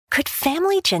Could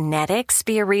family genetics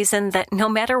be a reason that no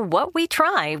matter what we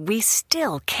try, we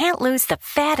still can't lose the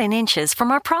fat and inches from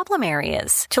our problem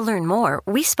areas? To learn more,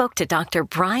 we spoke to Dr.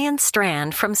 Brian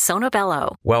Strand from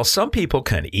Sonobello. While some people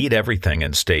can eat everything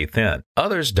and stay thin,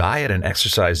 others diet and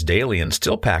exercise daily and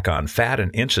still pack on fat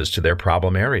and inches to their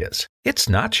problem areas. It's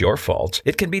not your fault.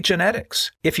 It can be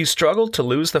genetics. If you struggle to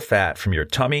lose the fat from your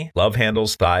tummy, love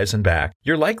handles, thighs, and back,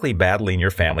 you're likely battling your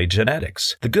family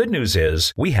genetics. The good news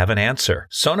is we have an answer.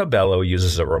 Sonobello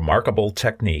uses a remarkable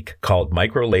technique called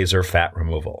microlaser fat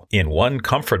removal. In one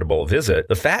comfortable visit,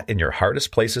 the fat in your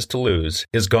hardest places to lose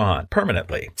is gone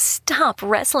permanently. Stop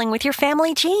wrestling with your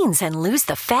family genes and lose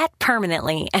the fat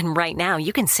permanently. And right now,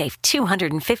 you can save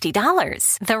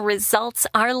 $250. The results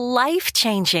are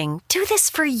life-changing. Do this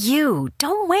for you.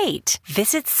 Don't wait.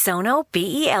 Visit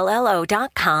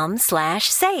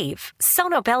sonobello.com/save.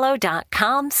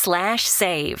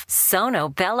 sonobello.com/save.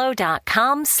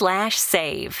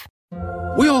 sonobello.com/save.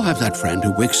 We all have that friend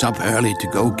who wakes up early to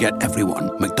go get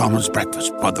everyone McDonald's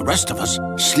breakfast, while the rest of us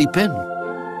sleep in.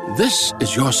 This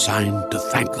is your sign to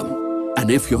thank them.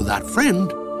 And if you're that friend,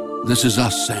 this is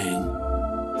us saying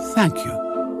thank you.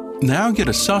 Now get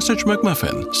a sausage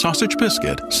McMuffin, sausage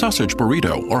biscuit, sausage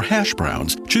burrito, or hash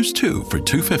browns. Choose 2 for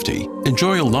 $2.50.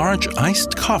 Enjoy a large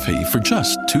iced coffee for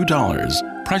just $2.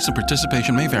 Price and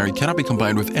participation may vary. Cannot be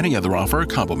combined with any other offer or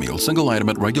combo meal. Single item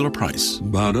at regular price.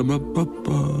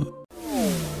 Ba-da-ba-ba-ba.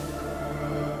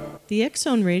 The X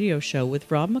Zone Radio Show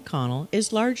with Rob McConnell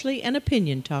is largely an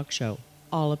opinion talk show.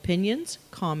 All opinions,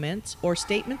 comments, or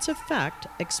statements of fact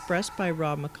expressed by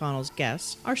Rob McConnell's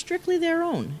guests are strictly their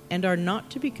own and are not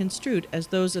to be construed as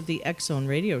those of the X Zone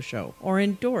Radio Show or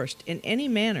endorsed in any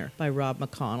manner by Rob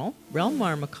McConnell,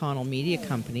 Relmar McConnell Media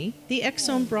Company, the X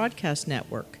Zone Broadcast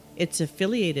Network, its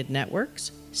affiliated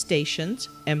networks, stations,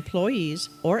 employees,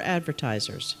 or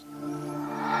advertisers.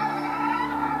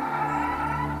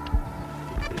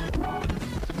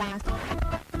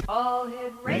 All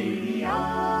Hit Radio.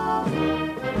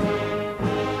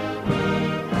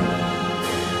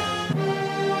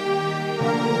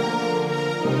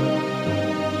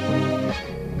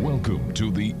 Welcome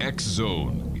to the X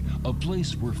Zone, a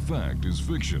place where fact is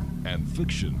fiction and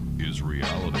fiction is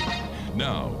reality.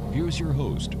 Now, here's your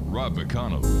host, Rob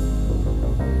McConnell.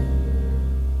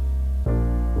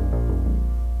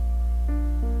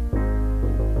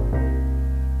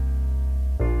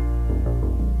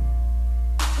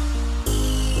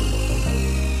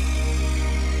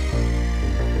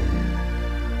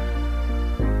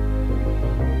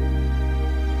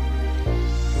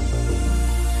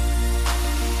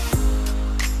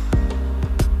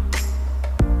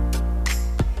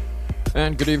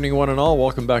 And good evening, one and all.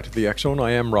 Welcome back to the X Zone.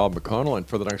 I am Rob McConnell, and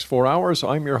for the next 4 hours,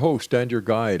 I'm your host and your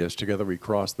guide as together we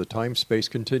cross the time-space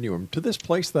continuum to this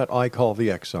place that I call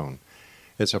the X Zone.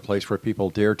 It's a place where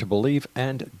people dare to believe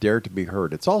and dare to be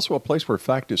heard. It's also a place where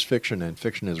fact is fiction and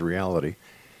fiction is reality.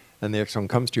 And the X Zone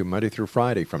comes to you Monday through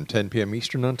Friday from 10 p.m.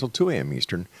 Eastern until 2 a.m.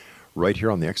 Eastern, right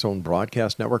here on the X Zone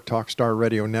Broadcast Network, Talkstar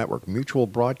Radio Network, Mutual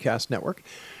Broadcast Network,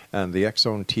 and the X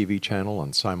Zone TV channel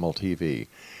on Simul TV.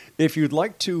 If you'd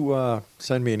like to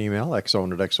send me an email,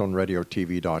 xzone at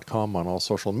xzoneradiotv.com, on all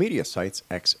social media sites,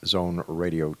 XZone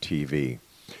Radio TV.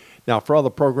 Now, for all the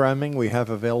programming we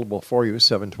have available for you,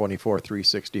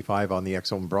 7/24/365 on the X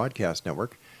Zone Broadcast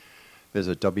Network,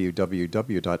 visit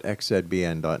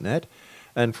www.xzbn.net.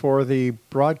 And for the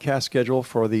broadcast schedule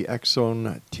for the X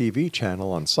Zone TV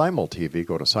channel on Simul TV,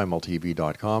 go to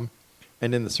simultv.com,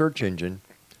 and in the search engine,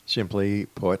 simply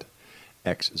put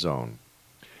X Zone.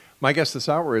 My guest this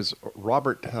hour is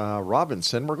Robert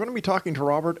Robinson. We're going to be talking to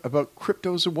Robert about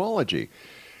cryptozoology.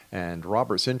 And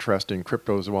Robert's interest in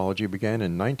cryptozoology began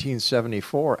in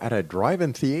 1974 at a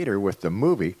drive-in theater with the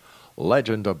movie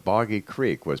Legend of Boggy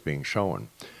Creek was being shown.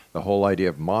 The whole idea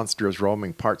of monsters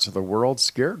roaming parts of the world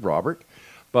scared Robert,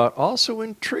 but also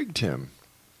intrigued him.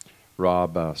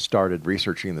 Rob started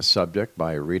researching the subject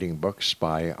by reading books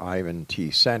by Ivan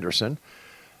T. Sanderson,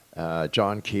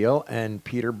 John Keel, and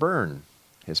Peter Byrne.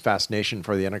 His fascination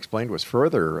for the unexplained was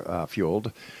further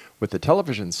fueled with the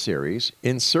television series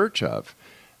In Search Of,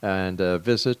 and a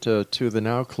visit to the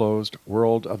now closed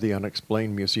World of the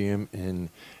Unexplained Museum in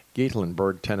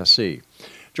Gatlinburg, Tennessee.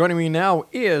 Joining me now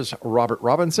is Robert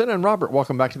Robinson. And Robert,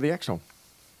 welcome back to the X Zone.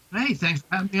 Hey, thanks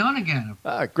for having me on again.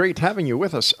 Great having you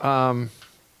with us.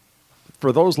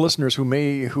 For those listeners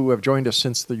who have joined us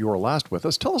since you were last with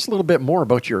us, tell us a little bit more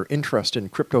about your interest in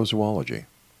cryptozoology.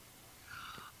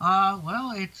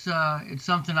 Well, it's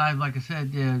something I've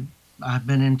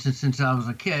been into since I was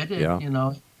a kid. Yeah. You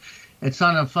know, it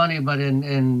sounded funny, but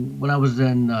when I was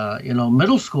in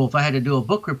middle school, if I had to do a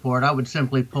book report, I would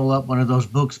simply pull up one of those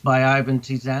books by Ivan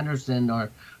C. Sanderson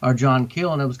or John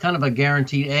Keel, and it was kind of a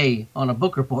guaranteed A on a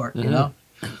book report, you know.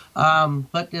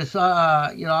 But this,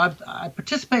 I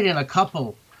participated in a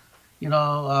couple.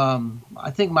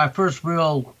 I think my first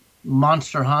real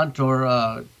monster hunt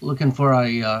or looking for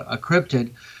a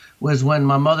cryptid was when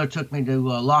my mother took me to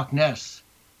Loch Ness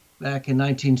back in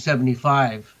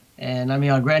 1975. And I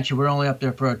mean, I'll grant you, we're only up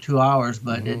there for 2 hours,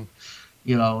 but it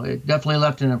definitely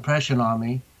left an impression on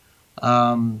me.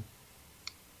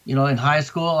 In high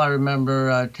school, I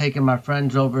remember taking my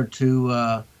friends over to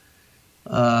go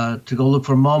look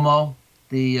for Momo,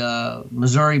 the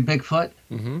Missouri Bigfoot.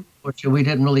 Which we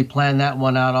didn't really plan that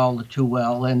one out all too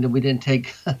well, and we didn't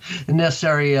take the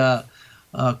necessary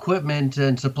equipment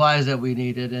and supplies that we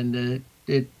needed, and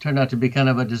it turned out to be kind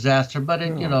of a disaster. But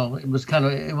it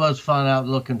was fun out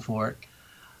looking for it.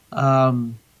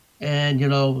 Going in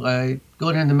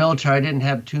the military, I didn't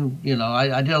have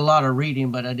I did a lot of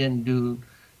reading, but I didn't do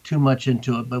too much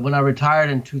into it. But when I retired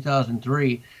in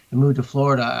 2003 and moved to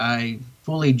Florida, I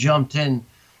fully jumped in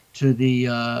to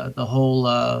the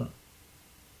whole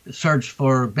search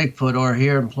for Bigfoot, or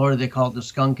here in Florida they call it the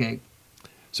skunk ape.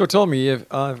 So tell me, if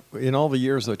in all the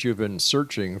years that you've been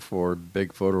searching for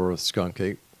Bigfoot or a skunk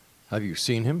ape, have you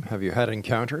seen him? Have you had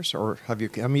encounters, or have you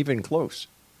come even close?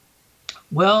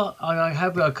 Well, I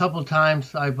have a couple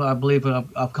times. I believe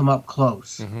I've come up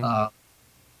close.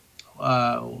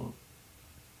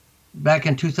 Back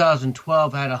in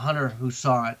 2012, I had a hunter who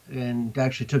saw it and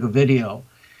actually took a video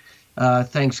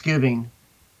Thanksgiving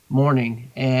morning,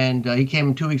 and he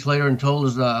came 2 weeks later and told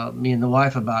us, me and the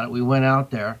wife, about it. We went out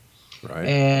there, right,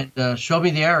 and showed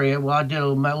me the area. Well, I did a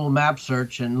little map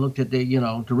search and looked at the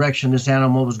direction this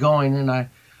animal was going, and I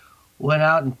went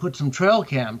out and put some trail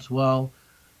cams. Well,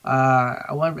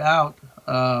 I went out,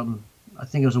 I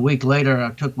think it was a week later.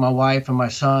 I took my wife and my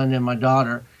son and my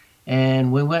daughter,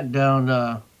 and we went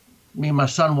down, me and my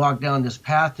son walked down this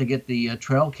path to get the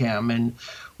trail cam, and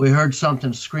we heard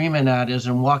something screaming at us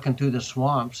and walking through the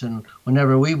swamps, and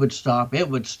whenever we would stop, it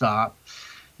would stop.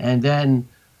 And then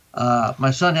my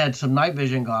son had some night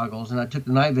vision goggles, and I took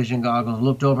the night vision goggles,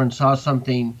 looked over and saw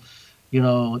something,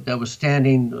 that was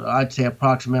standing, I'd say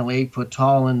approximately 8 foot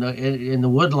tall in the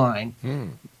wood line,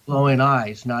 glowing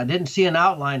eyes. Now, I didn't see an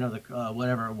outline of the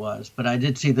whatever it was, but I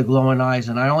did see the glowing eyes,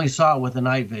 and I only saw it with the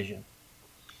night vision.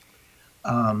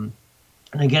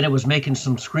 And again, it was making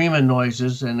some screaming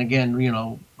noises. And again,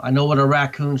 I know what a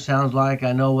raccoon sounds like.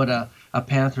 I know what a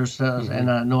panther says, and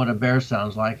I know what a bear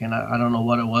sounds like. And I don't know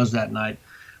what it was that night.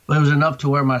 But it was enough to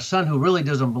where my son, who really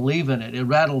doesn't believe in it, it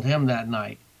rattled him that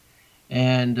night.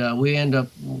 And we end up,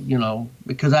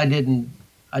 because I didn't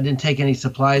take any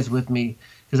supplies with me,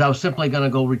 because I was simply going to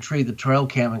go retrieve the trail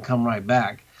cam and come right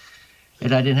back.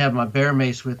 And I didn't have my bear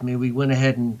mace with me. We went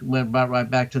ahead and went right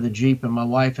back to the Jeep, and my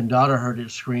wife and daughter heard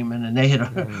it screaming, and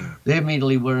they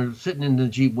immediately were sitting in the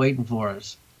Jeep waiting for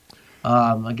us.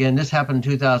 Again, this happened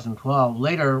in 2012.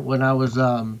 Later, when I was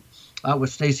out with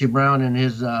Stacy Brown and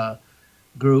his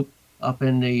group up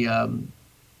in the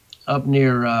up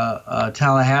near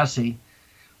Tallahassee,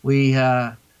 we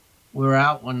were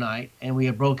out one night, and we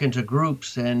had broke into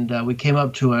groups, and we came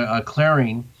up to a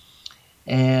clearing.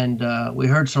 And we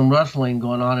heard some rustling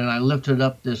going on, and I lifted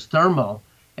up this thermal,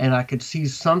 and I could see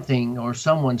something or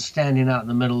someone standing out in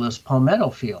the middle of this palmetto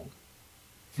field.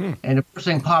 And the first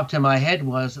thing popped in my head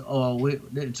was,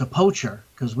 it's a poacher,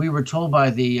 because we were told by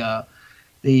the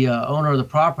owner of the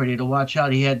property to watch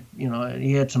out. He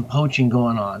had some poaching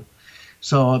going on.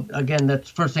 So again, that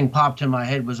first thing popped in my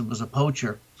head was it was a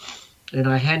poacher. And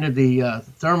I handed the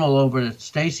thermal over to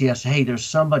Stacy. I said, "Hey, there's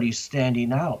somebody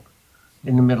standing out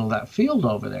in the middle of that field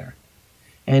over there."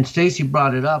 And Stacy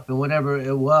brought it up, and whatever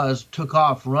it was took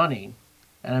off running.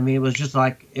 And I mean, it was just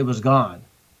like it was gone.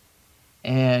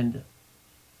 And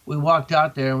we walked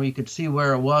out there, and we could see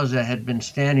where it was that had been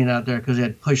standing out there, because it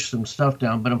had pushed some stuff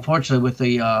down. But unfortunately, with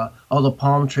the all the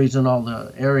palm trees and all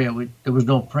the area, there was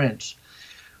no prints.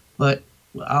 But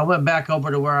I went back over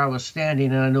to where I was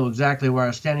standing, and I knew exactly where I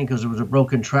was standing because there was a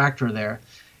broken tractor there.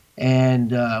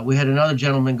 And we had another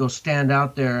gentleman go stand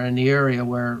out there in the area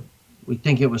where we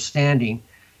think it was standing.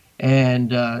 And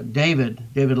David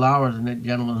Lauer is the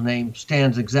gentleman's name,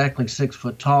 stands exactly 6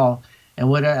 foot tall.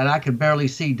 And I could barely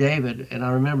see David. And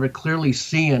I remember clearly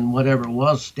seeing whatever it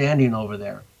was standing over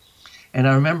there. And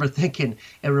I remember thinking,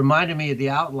 it reminded me of the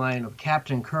outline of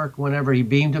Captain Kirk whenever he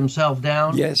beamed himself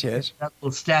down. Yes. That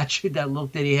little statue, that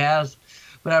look that he has.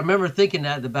 But I remember thinking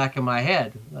that at the back of my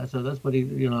head. So that's what he.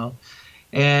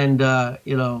 And,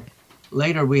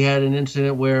 later we had an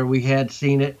incident where we had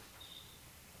seen it.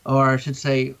 or I should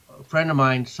say, a friend of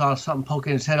mine saw something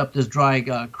poking its head up this dry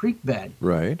creek bed.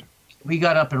 Right. We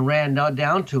got up and ran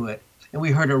down to it, and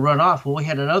we heard it run off. Well, we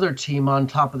had another team on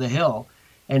top of the hill,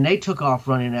 and they took off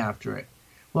running after it.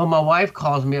 Well, my wife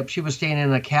calls me up. She was staying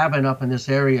in a cabin up in this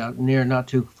area near, not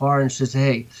too far, and she says,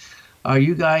 "Hey, are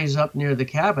you guys up near the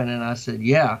cabin?" And I said,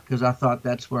 "Yeah," because I thought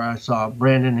that's where I saw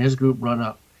Brandon and his group run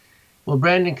up. Well,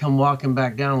 Brandon come walking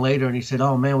back down later, and he said,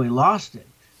 "Oh, man, we lost it."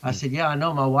 I said, "Yeah, I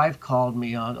know. My wife called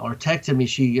me or texted me.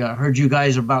 She heard you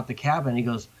guys about the cabin." He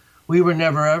goes, "We were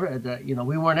never ever at the,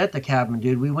 we weren't at the cabin,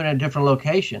 dude. We went at a different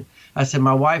location." I said,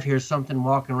 "My wife hears something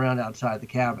walking around outside the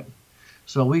cabin."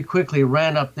 So we quickly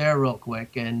ran up there real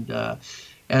quick, and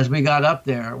as we got up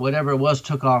there, whatever it was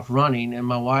took off running, and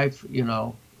my wife,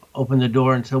 opened the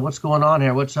door and said, "What's going on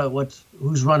here?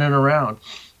 Who's running around?"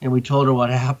 And we told her what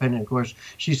happened, and of course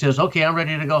she says, "Okay, I'm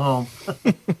ready to go home."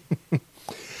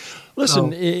 Listen,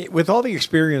 with all the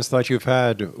experience that you've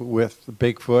had with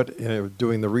Bigfoot,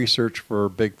 doing the research for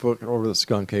Bigfoot over the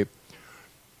Skunk Ape,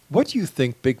 what do you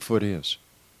think Bigfoot is?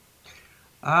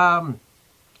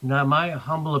 Now, my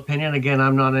humble opinion, again,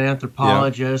 I'm not an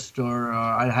anthropologist or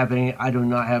I do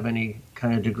not have any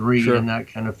kind of degree in that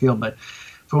kind of field, but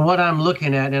from what I'm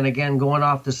looking at, and again, going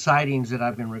off the sightings that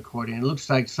I've been recording, it looks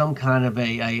like some kind of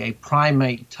a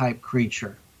primate-type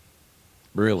creature.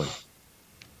 Really?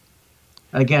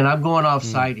 Again, I'm going off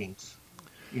sightings,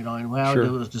 and how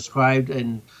it was described.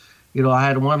 And, I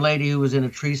had one lady who was in a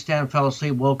tree stand, fell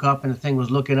asleep, woke up, and the thing was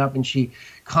looking up, and she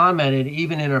commented,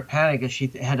 even in her panic, that she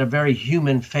had a very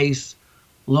human face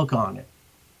look on it,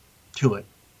 to it.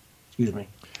 Excuse me.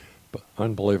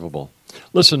 Unbelievable.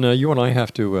 Listen, you and I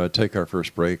have to take our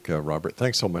first break, Robert.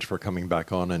 Thanks so much for coming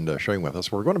back on and sharing with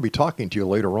us. We're going to be talking to you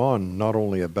later on, not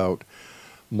only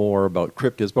more about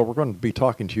cryptids, but we're going to be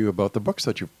talking to you about the books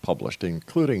that you've published,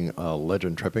 including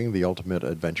Legend Tripping, The Ultimate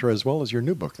Adventure, as well as your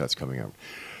new book that's coming out.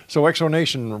 So,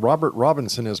 Exonation, Robert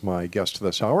Robinson is my guest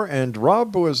this hour, and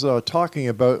Rob was talking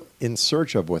about In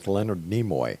Search of with Leonard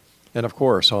Nimoy. And, of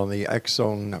course, on the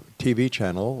X-Zone TV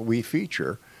channel, we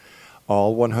feature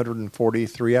all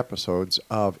 143 episodes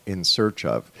of In Search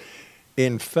of.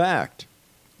 In fact,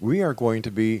 we are going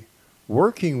to be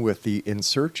working with the In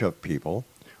Search of people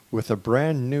with a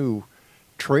brand new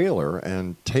trailer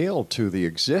and tail to the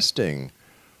existing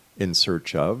In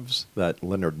Search ofs that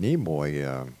Leonard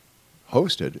Nimoy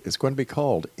hosted. It's going to be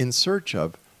called In Search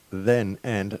of Then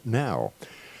and Now.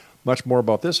 Much more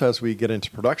about this as we get into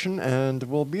production, and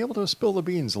we'll be able to spill the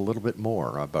beans a little bit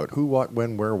more about who, what,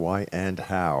 when, where, why, and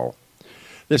how.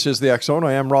 This is the X-Zone.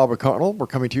 I am Rob O'Connell. We're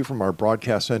coming to you from our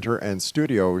broadcast center and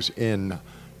studios in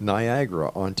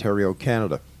Niagara, Ontario,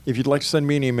 Canada. If you'd like to send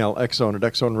me an email, xzone at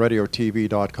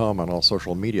xzoneradiotv.com on all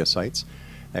social media sites,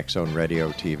 X-Zone Radio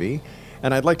TV.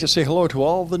 And I'd like to say hello to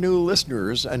all the new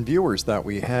listeners and viewers that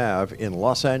we have in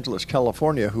Los Angeles,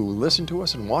 California, who listen to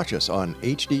us and watch us on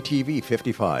HDTV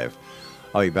 55.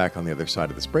 I'll be back on the other side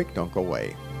of this break. Don't go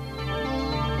away.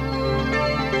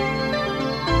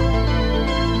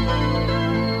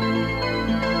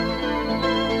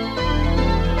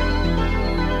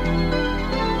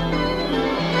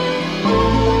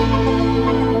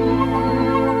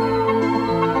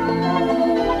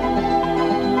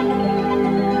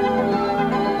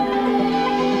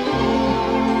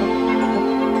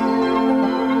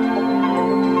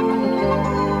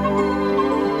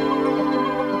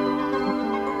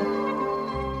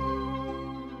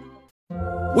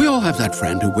 We all have that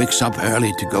friend who wakes up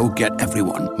early to go get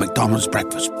everyone McDonald's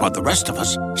breakfast, while the rest of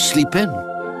us sleep in.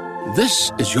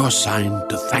 This is your sign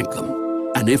to thank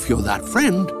them. And if you're that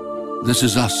friend, this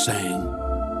is us saying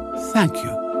thank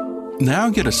you. Now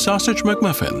get a sausage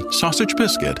McMuffin, sausage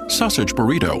biscuit, sausage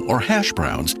burrito, or hash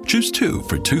browns. Choose 2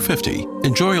 for $2.50.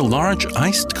 Enjoy a large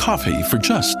iced coffee for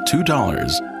just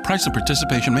 $2. Price and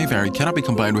participation may vary. Cannot be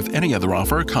combined with any other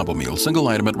offer or combo meal. Single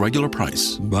item at regular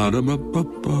price.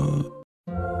 Ba-da-ba-ba-ba.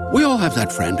 We all have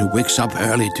that friend who wakes up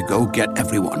early to go get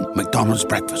everyone McDonald's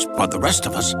breakfast, while the rest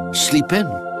of us sleep in.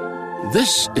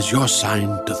 This is your sign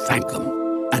to thank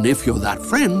them. And if you're that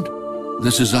friend,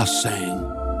 this is us saying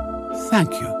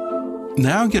thank you.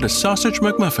 Now get a sausage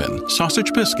McMuffin,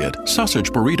 sausage biscuit,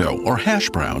 sausage burrito, or hash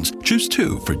browns. Choose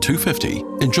 2 for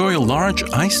 $2.50. Enjoy a large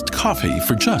iced coffee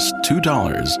for just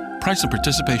 $2. Price and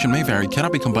participation may vary.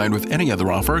 Cannot be combined with any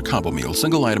other offer or combo meal.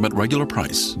 Single item at regular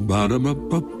price.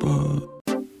 Ba-da-ba-ba-ba.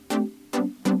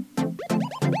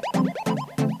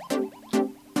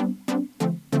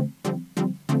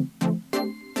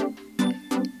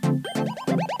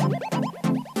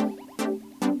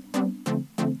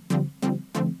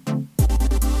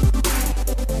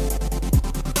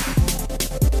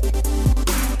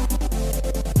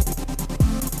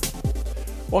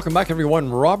 Welcome back,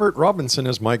 everyone. Robert Robinson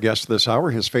is my guest this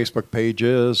hour. His Facebook page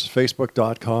is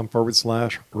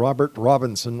facebook.com/Robert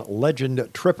Robinson Legend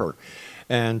Tripper.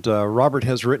 And Robert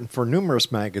has written for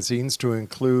numerous magazines to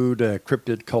include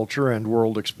Cryptid Culture and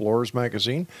World Explorers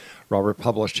magazine. Robert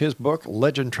published his book,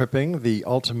 Legend Tripping, The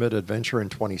Ultimate Adventure, in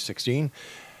 2016.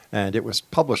 And it was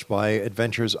published by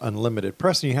Adventures Unlimited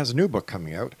Press. And he has a new book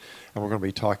coming out. And we're going to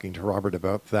be talking to Robert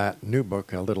about that new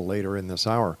book a little later in this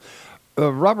hour.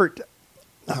 Robert,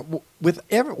 with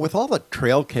all the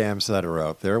trail cams that are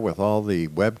out there, with all the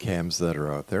webcams that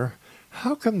are out there,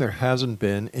 how come there hasn't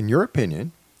been, in your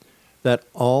opinion, that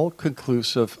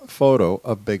all-conclusive photo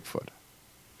of Bigfoot?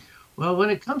 Well, when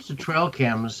it comes to trail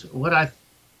cams, what I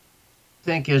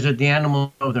think is that the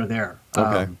animals know they're there.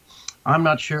 Okay. I'm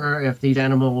not sure if these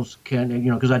animals can,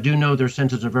 because I do know their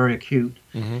senses are very acute,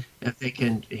 if they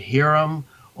can hear them,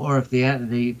 or if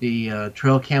the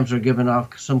trail cams are giving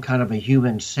off some kind of a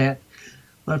human scent.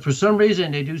 But for some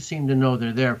reason, they do seem to know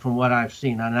they're there from what I've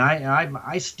seen. And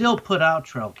I still put out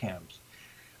trail cams.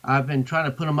 I've been trying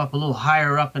to put them up a little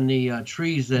higher up in the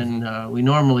trees than we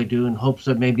normally do, in hopes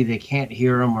that maybe they can't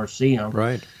hear them or see them.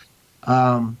 Right.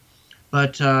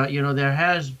 But there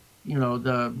has,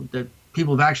 the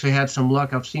people have actually had some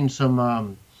luck. I've seen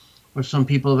some where some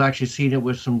people have actually seen it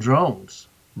with some drones.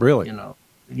 Really?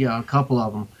 Yeah, a couple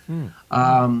of them.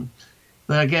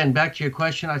 But again, back to your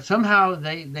question, somehow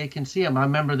they can see them. I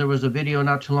remember there was a video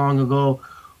not too long ago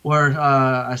where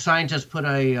a scientist put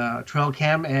a trail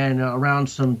cam and around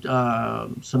some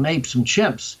apes, some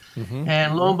chimps,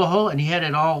 and lo and behold, and he had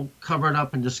it all covered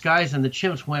up in disguise, and the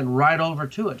chimps went right over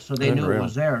to it, so they knew it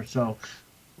was there. So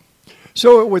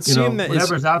it would seem that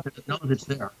whatever's out there knows it's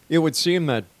there. It would seem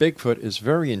that Bigfoot is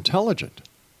very intelligent.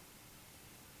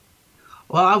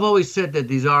 Well, I've always said that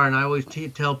these are, and I always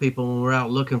tell people when we're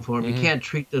out looking for them, you can't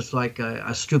treat this like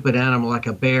a stupid animal, like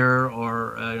a bear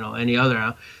or any other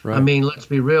animal. Right. I mean, let's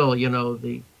be real. What's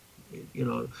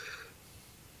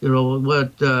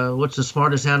the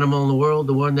smartest animal in the world?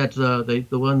 The one that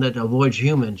the one that avoids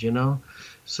humans.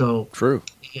 So true.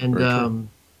 And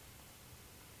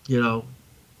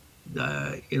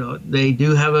they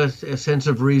do have a sense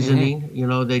of reasoning.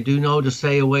 They do know to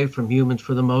stay away from humans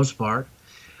for the most part.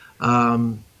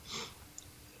 For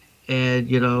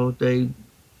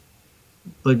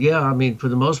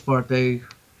the most part, they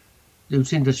do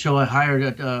seem to show a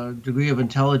higher degree of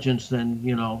intelligence than,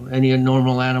 any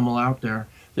normal animal out there.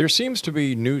 There seems to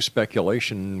be new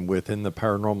speculation within the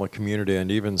paranormal community and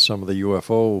even some of the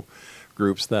UFO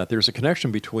groups that there's a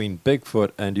connection between Bigfoot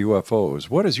and UFOs.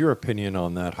 What is your opinion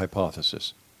on that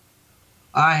hypothesis?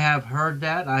 I have heard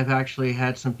that. I've actually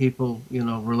had some people,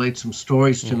 relate some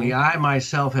stories to me. I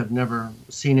myself have never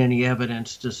seen any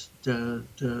evidence to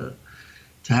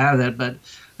have that. But,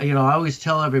 I always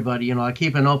tell everybody, I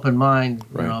keep an open mind,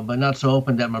 right. But not so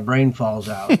open that my brain falls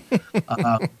out.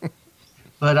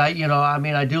 But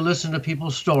I do listen to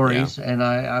people's stories, and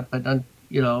but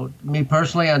me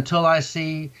personally, until I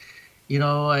see,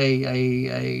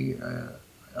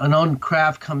 unknown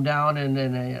craft come down and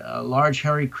a large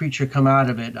hairy creature come out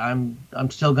of it, I'm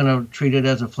still going to treat it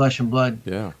as a flesh and blood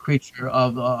creature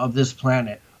of this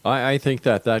planet. I think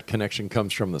that connection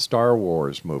comes from the Star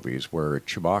Wars movies where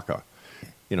Chewbacca,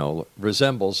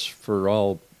 resembles, for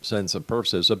all sense and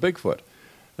purposes, a Bigfoot.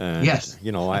 And, yes.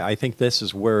 I think this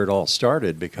is where it all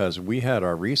started, because we had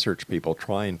our research people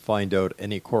try and find out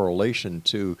any correlation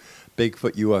to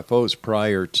Bigfoot UFOs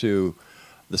prior to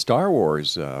the Star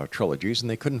Wars trilogies, and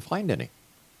they couldn't find any.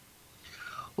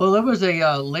 Well, there was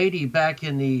a lady back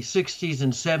in the 60s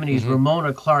and 70s,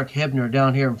 Ramona Clark Hibner,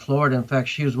 down here in Florida. In fact,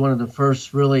 she was one of the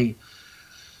first really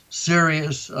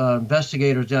serious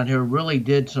investigators down here, really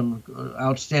did some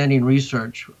outstanding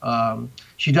research.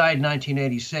 She died in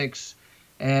 1986,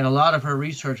 and a lot of her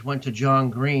research went to John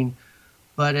Green.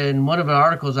 But in one of the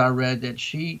articles I read, that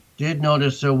she did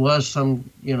notice there was some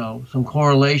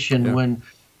correlation when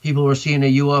people were seeing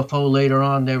a UFO later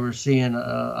on, they were seeing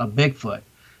a Bigfoot.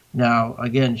 Now,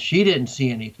 again, she didn't see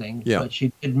anything, but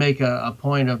she did make a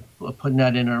point of putting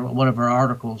that in one of her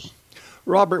articles.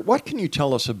 Robert, what can you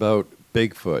tell us about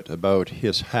Bigfoot, about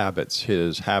his habits,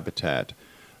 his habitat,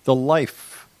 the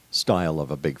lifestyle of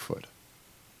a Bigfoot?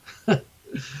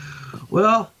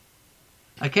 Well,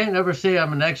 I can't ever say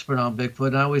I'm an expert on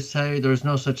Bigfoot. I always say there's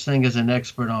no such thing as an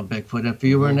expert on Bigfoot. If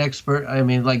you were an expert,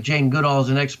 like Jane Goodall is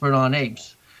an expert on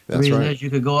apes. The reason is you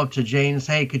could go up to Jane and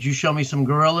say, hey, could you show me some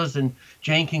gorillas? And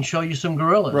Jane can show you some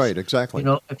gorillas. Right, exactly.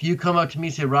 If you come up to me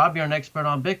and say, Rob, you're an expert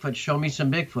on Bigfoot, show me some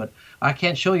Bigfoot. I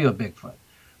can't show you a Bigfoot.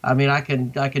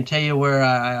 I can tell you where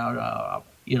I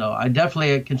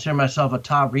definitely consider myself a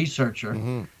top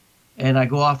researcher. and I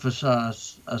go off of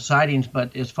sightings.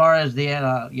 But as far as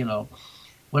the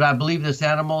what I believe this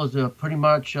animal is pretty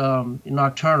much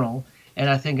nocturnal, and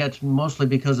I think that's mostly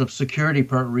because of security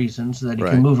reasons that he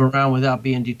can move around without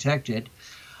being detected.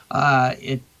 Here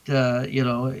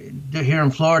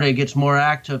in Florida, it gets more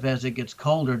active as it gets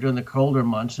colder during the colder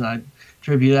months, and I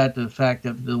attribute that to the fact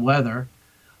of the weather.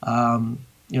 One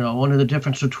of the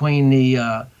difference between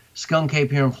the skunk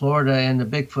ape here in Florida and the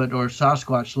Bigfoot or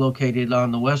Sasquatch located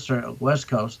on the west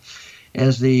coast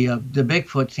is the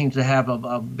Bigfoot seems to have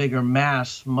a bigger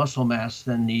muscle mass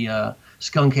than the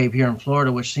skunk ape here in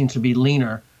Florida, which seems to be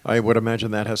leaner. I would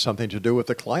imagine that has something to do with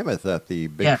the climate that the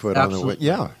Bigfoot on the west.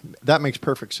 Yeah, that makes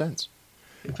perfect sense.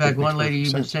 In fact, one lady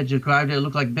even described it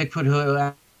looked like Bigfoot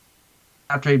who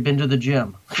after he'd been to the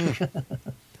gym.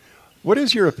 What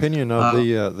is your opinion of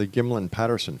the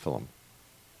Gimlin-Patterson film?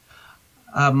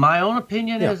 My own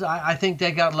opinion is I think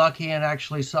they got lucky and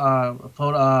actually filmed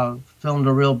a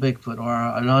real Bigfoot or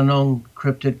an unknown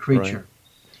cryptid creature.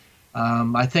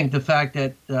 Right. I think the fact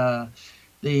that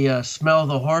they smell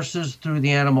the horses threw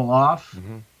the animal off,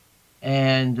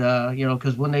 and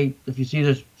because if you see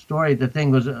this story, the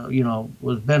thing was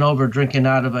was bent over drinking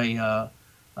out of a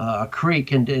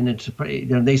creek, and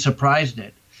they surprised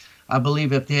it. I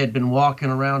believe if they had been walking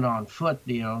around on foot,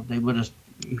 they would have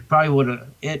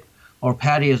or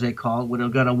Patty, as they call it, would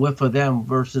have got a whiff of them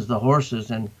versus the horses,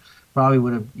 and probably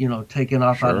would have taken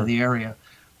off out of the area.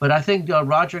 But I think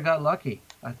Roger got lucky.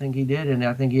 I think he did, and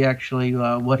I think he actually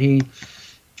what he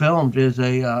filmed is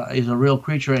a real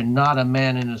creature and not a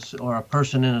man or a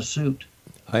person in a suit.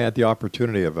 I had the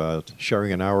opportunity of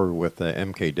sharing an hour with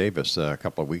M.K. Davis a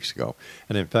couple of weeks ago,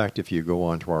 and in fact, if you go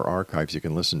onto our archives, you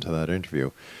can listen to that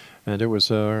interview, and it was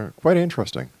quite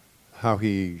interesting how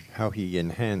he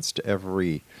enhanced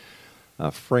every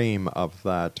frame of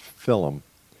that film,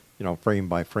 frame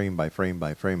by frame by frame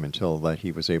by frame, until that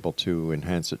he was able to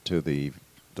enhance it to the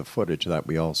footage that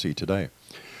we all see today.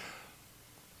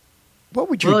 What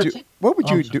would you do? What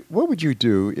would you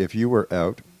do if you were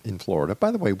out in Florida?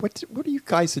 By the way, what do you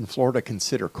guys in Florida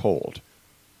consider cold?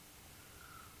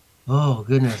 Oh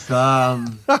goodness!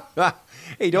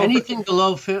 Hey, anything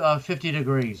below 50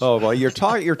 degrees. Oh well, you're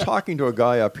talking to a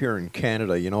guy up here in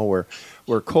Canada,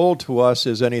 where cold to us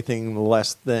is anything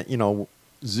less than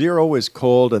 0 is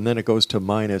cold, and then it goes to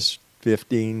minus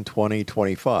 15, 20,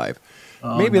 25.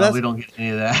 Oh, we don't get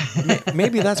any of that.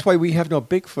 Maybe that's why we have no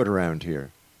Bigfoot around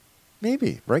here.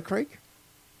 Maybe, right, Craig?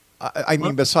 I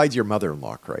mean, besides your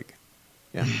mother-in-law, Craig.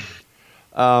 Yeah.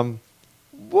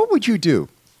 What would you do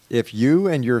if you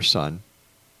and your son?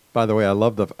 By the way, I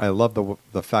love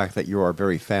the fact that you are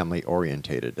very family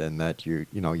orientated and that you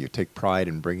take pride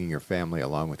in bringing your family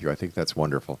along with you. I think that's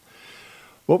wonderful.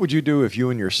 What would you do if you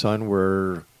and your son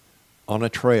were on a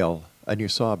trail and you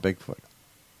saw a Bigfoot?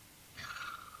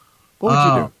 What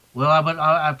would you do? Well,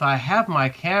 if I have my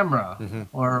camera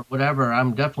or whatever,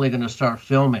 I'm definitely going to start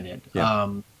filming it.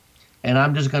 Yeah. And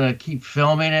I'm just going to keep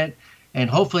filming it. And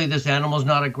hopefully this animal's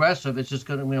not aggressive. It's just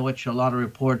going to, which a lot of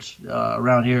reports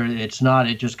around here, it's not.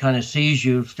 It just kind of sees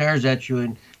you, stares at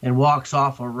you, and walks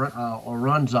off or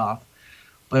runs off.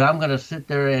 But I'm going to sit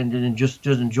there and just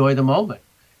enjoy the moment.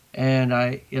 And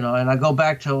I go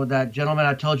back to that gentleman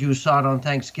I told you who saw it on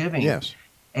Thanksgiving. Yes.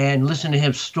 And listen to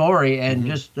his story and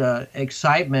just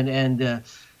excitement and just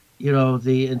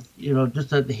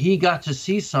that he got to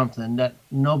see something that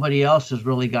nobody else has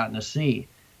really gotten to see.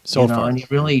 So far. And he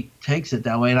really takes it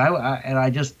that way. And I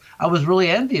was really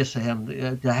envious of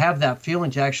him to have that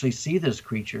feeling to actually see this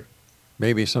creature.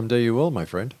 Maybe someday you will, my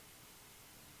friend.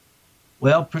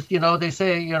 Well, they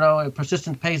say,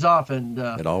 persistence pays off, and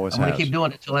it always I'm going to keep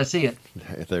doing it till I see it.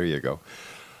 There you go.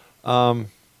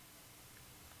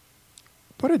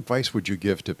 What advice would you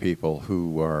give to people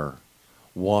who are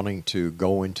wanting to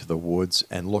go into the woods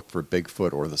and look for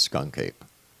Bigfoot or the skunk ape?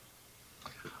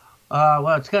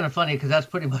 Well, it's kind of funny because that's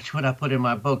pretty much what I put in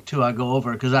my book, too. I go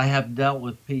over because I have dealt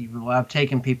with people. I've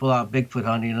taken people out Bigfoot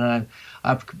hunting, and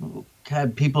I've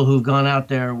had people who've gone out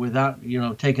there without,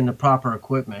 taking the proper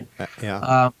equipment.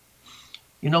 Yeah.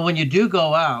 When you do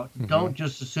go out, don't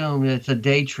just assume it's a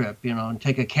day trip, and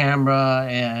take a camera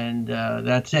and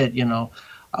that's it,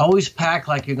 Always pack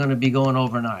like you're going to be going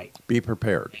overnight. Be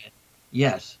prepared.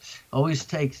 Yes. Always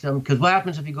take some, because what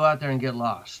happens if you go out there and get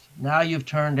lost? Now you've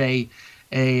turned a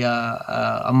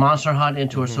monster hunt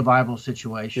into a survival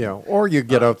situation. Yeah, or you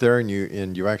get out there and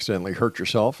you accidentally hurt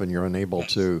yourself and you're unable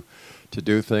to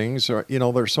do things. Or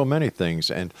there's so many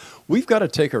things, and we've got to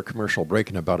take our commercial break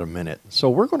in about a minute. So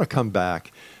we're going to come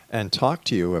back and talk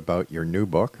to you about your new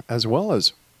book, as well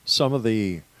as some of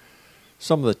the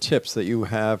tips that you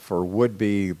have for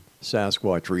would-be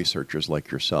Sasquatch researchers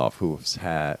like yourself who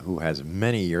has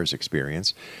many years'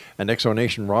 experience. And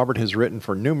Exonation, Robert has written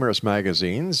for numerous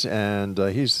magazines, and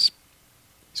he's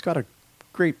got a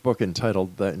great book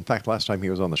entitled, in fact, last time he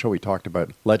was on the show, we talked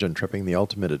about Legend Tripping, The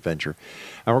Ultimate Adventure.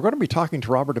 And we're going to be talking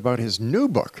to Robert about his new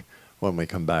book when we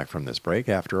come back from this break.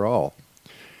 After all,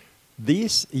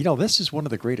 this is one of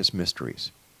the greatest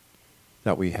mysteries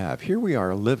that we have. Here we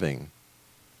are living,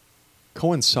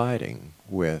 coinciding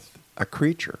with a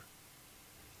creature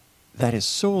that is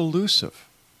so elusive.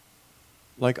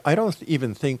 Like, I don't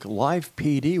even think Live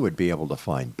PD would be able to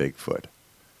find Bigfoot.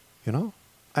 You know?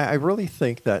 I really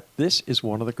think that this is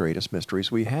one of the greatest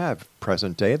mysteries we have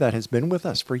present day that has been with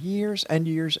us for years and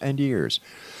years and years.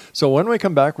 So when we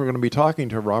come back, we're going to be talking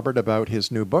to Robert about his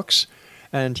new books,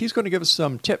 and he's going to give us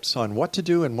some tips on what to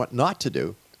do and what not to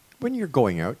do when you're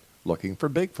going out looking for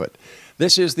Bigfoot.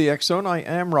 This is the X Zone. I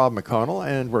am Rob McConnell,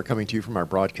 and we're coming to you from our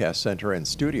broadcast center and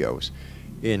studios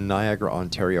in Niagara,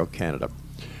 Ontario, Canada.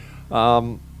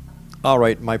 All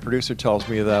right, my producer tells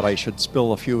me that I should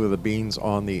spill a few of the beans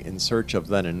on the In Search of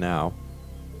Then and Now.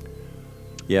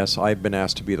 Yes, I've been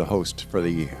asked to be the host for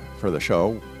the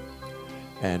show,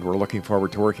 and we're looking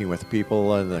forward to working with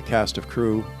people in the cast of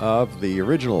crew of the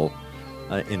original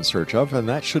In Search of, and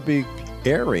that should be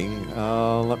airing,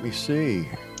 let me see,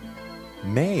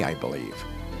 May, I believe.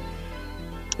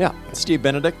 Yeah, Steve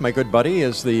Benedict, my good buddy,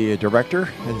 is the director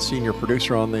and senior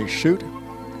producer on the shoot.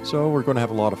 So we're going to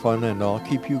have a lot of fun, and I'll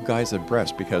keep you guys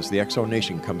abreast because the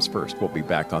Exonation comes first. We'll be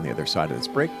back on the other side of this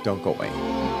break. Don't go away.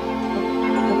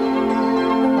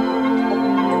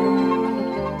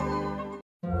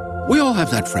 We all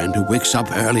have that friend who wakes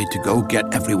up early to go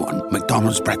get everyone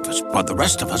McDonald's breakfast, while the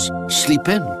rest of us sleep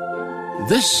in.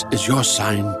 This is your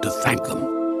sign to thank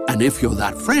them. And if you're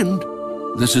that friend,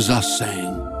 this is us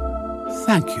saying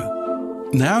thank you.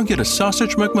 Now get a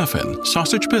sausage McMuffin,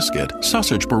 sausage biscuit,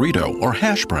 sausage burrito, or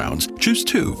hash browns. Choose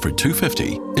 2 for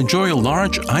 $2.50. Enjoy a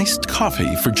large iced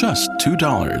coffee for just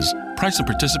 $2. Price and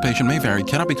participation may vary.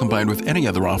 Cannot be combined with any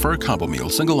other offer or combo meal.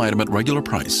 Single item at regular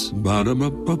price.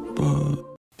 Ba-da-ba-ba-ba.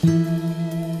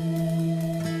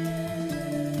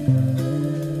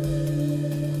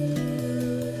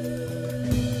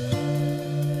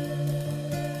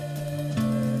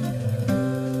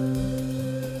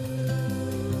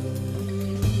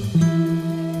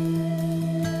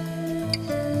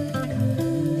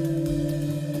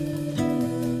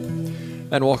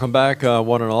 And welcome back,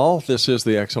 one and all. This is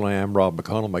the X, and I am Rob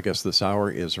McConnell. My guest this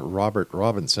hour is Robert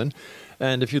Robinson.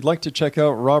 And if you'd like to check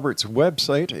out Robert's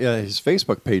website, his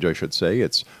Facebook page, I should say,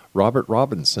 it's Robert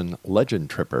Robinson Legend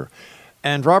Tripper.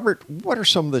 And Robert, what are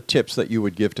some of the tips that you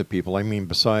would give to people? I mean,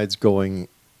 besides going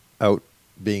out,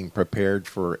 being prepared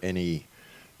for any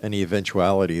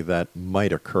eventuality that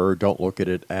might occur, don't look at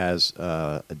it as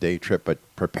a day trip, but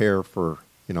prepare for,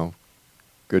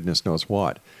 goodness knows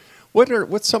what.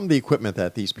 What's some of the equipment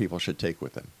that these people should take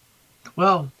with them?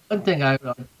 Well, one thing I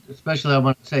want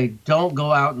to say, don't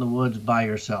go out in the woods by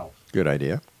yourself. Good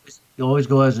idea. You always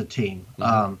go as a team.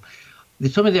 Mm-hmm.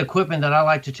 Some of the equipment that I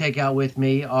like to take out with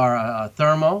me are a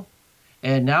thermo,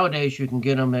 and nowadays you can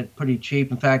get them at pretty cheap.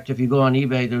 In fact, if you go on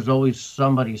eBay, there's always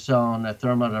somebody selling a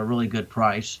thermo at a really good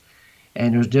price,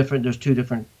 and there's 2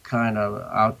 different kind of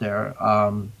out there.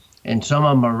 And some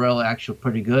of them are really actually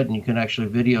pretty good, and you can actually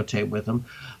videotape with them.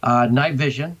 Night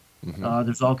vision. Mm-hmm.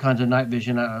 There's all kinds of night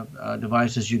vision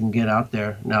devices you can get out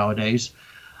there nowadays.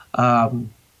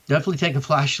 Definitely take a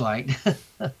flashlight,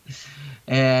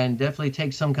 and definitely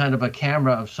take some kind of a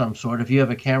camera of some sort. If you have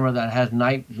a camera that has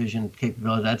night vision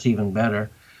capability, that's even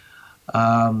better.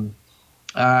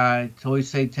 I always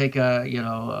say take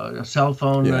a cell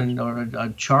phone or a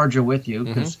charger with you,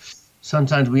 because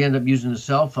sometimes we end up using the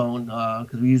cell phone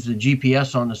because we use the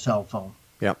GPS on the cell phone.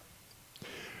 Yep.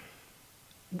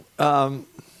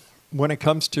 When it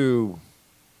comes to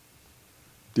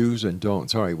do's and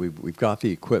don'ts, all right, we've got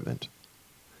the equipment.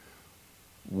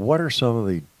 What are some of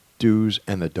the do's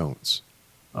and the don'ts?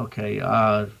 Okay.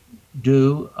 Always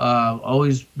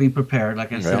be prepared.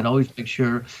 Like I said, always make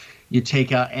sure you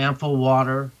take out ample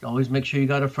water. Always make sure you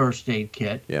got a first aid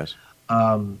kit. Yes.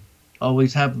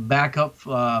 Always have a backup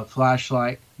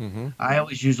flashlight. Mm-hmm. I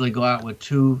always usually go out with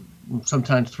 2,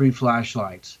 sometimes 3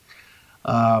 flashlights.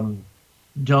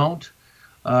 Don't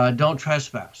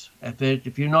trespass.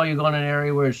 If you know you're going to an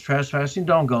area where it's trespassing,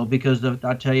 don't go, because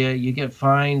I tell you, you get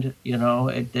fined.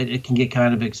 It can get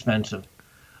kind of expensive.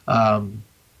 One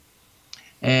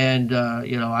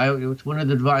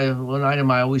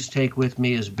item I always take with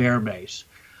me is bear mace.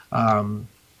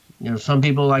 Some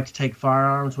people like to take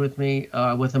firearms with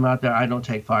them out there. I don't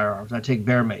take firearms. I take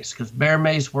bear mace, because bear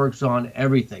mace works on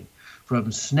everything, from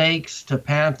snakes to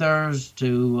panthers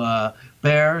to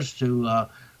bears to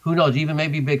who knows, even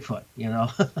maybe Bigfoot, you know.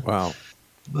 Wow.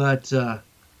 But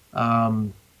I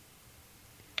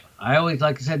always,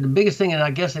 like I said, the biggest thing, and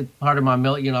I guess it's part of my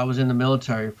I was in the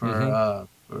military for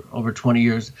over 20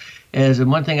 years,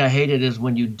 and one thing I hated is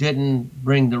when you didn't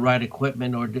bring the right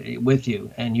equipment with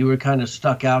you, and you were kind of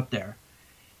stuck out there,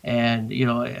 and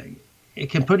it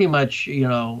can pretty much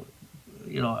end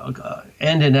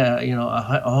in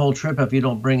a whole trip if you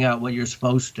don't bring out what you're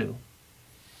supposed to.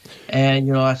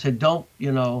 And I said, don't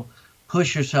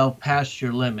push yourself past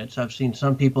your limits. I've seen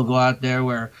some people go out there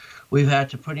where we've had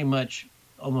to pretty much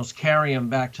almost carry them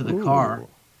back to the car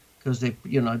because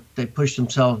they push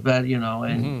themselves back,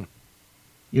 and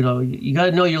you got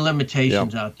to know your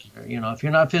limitations out there. If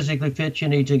you're not physically fit, you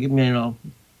need to,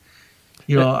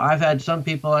 I've had some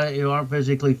people who aren't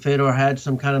physically fit or had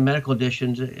some kind of medical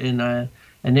conditions,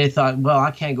 and they thought, well, I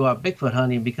can't go out Bigfoot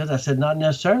hunting, because I said, not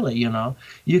necessarily.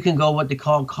 You can go what they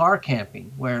call car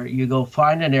camping, where you go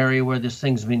find an area where this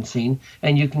thing's been seen,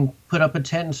 and you can put up a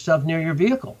tent and stuff near your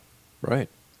vehicle. Right.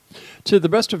 To the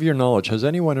best of your knowledge, has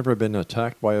anyone ever been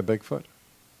attacked by a Bigfoot?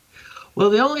 Well,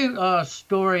 the only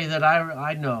story that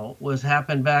I know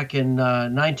happened back in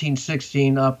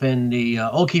 1916 up in the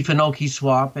Okefenokee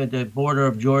Swamp at the border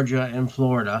of Georgia and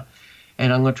Florida.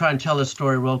 And I'm going to try and tell this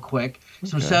story real quick.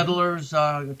 Some settlers,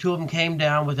 two of them came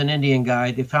down with an Indian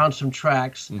guide. They found some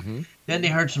tracks. Then they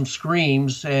heard some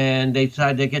screams, and they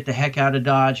decided to get the heck out of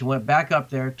Dodge and went back up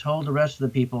there, told the rest of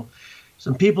the people.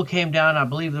 Some people came down, I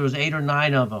believe there was 8 or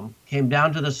 9 of them, came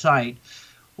down to the site.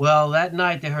 Well, that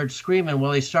night they heard screaming.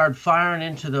 Well, they started firing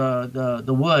into the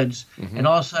woods, and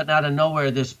all of a sudden, out of nowhere,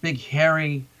 this big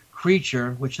hairy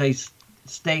creature, which they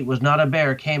state was not a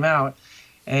bear, came out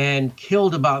and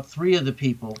killed about 3 of the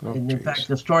people. And in fact,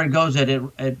 the story goes that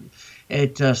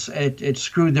it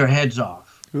screwed their heads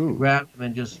off. Grabbed them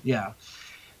and just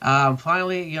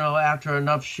finally, after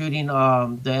enough shooting,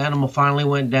 the animal finally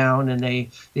went down, and they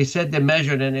said they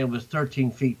measured, and it was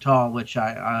 13 feet tall, which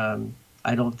I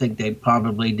don't think they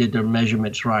probably did their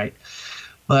measurements right.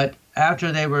 But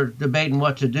after they were debating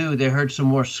what to do, they heard some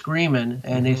more screaming,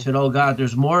 and they said, oh, God,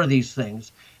 there's more of these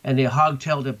things. And they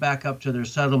hogtailed it back up to their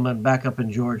settlement back up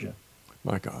in Georgia.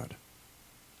 My God.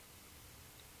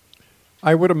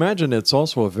 I would imagine it's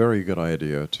also a very good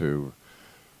idea to,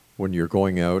 when you're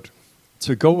going out,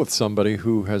 to go with somebody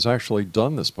who has actually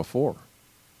done this before.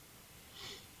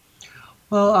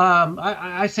 Well,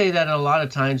 I say that a lot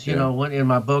of times, when in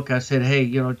my book, I said, hey,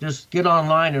 just get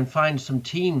online and find some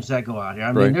teams that go out here.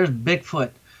 I mean, there's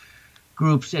Bigfoot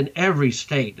groups in every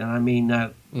state. And I mean,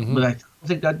 but I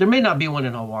think that there may not be one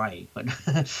in Hawaii, but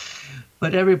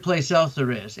but every place else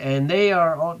there is. And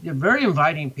they're very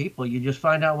inviting people. You just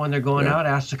find out when they're going out,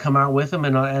 ask to come out with them.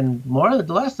 And more or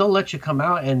less, they'll let you come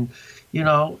out, and,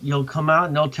 you'll come out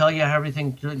and they'll tell you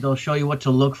everything. They'll show you what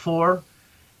to look for.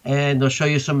 And they'll show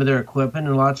you some of their equipment,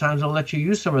 and a lot of times they'll let you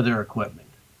use some of their equipment.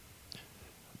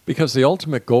 Because the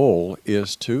ultimate goal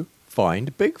is to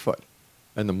find Bigfoot.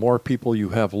 And the more people you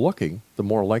have looking, the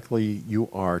more likely you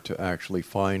are to actually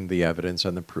find the evidence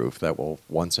and the proof that will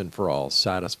once and for all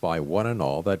satisfy one and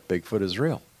all that Bigfoot is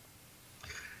real.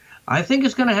 I think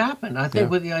it's going to happen. I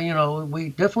think with we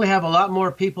definitely have a lot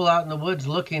more people out in the woods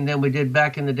looking than we did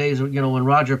back in the days, when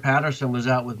Roger Patterson was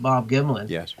out with Bob Gimlin.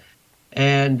 Yes.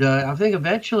 And I think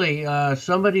eventually it's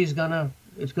going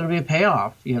to be a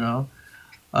payoff,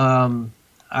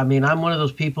 I mean, I'm one of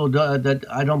those people that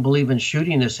I don't believe in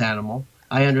shooting this animal.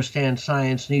 I understand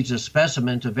science needs a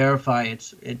specimen to verify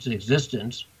its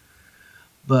existence.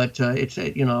 But I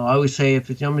always say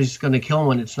if somebody's going to kill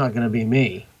one, it's not going to be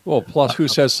me. Well, plus who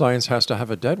says science has to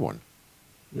have a dead one?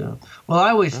 Yeah. Well, I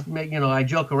always, I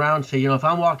joke around and say, if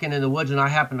I'm walking in the woods and I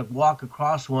happen to walk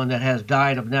across one that has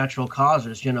died of natural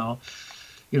causes,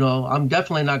 I'm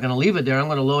definitely not going to leave it there. I'm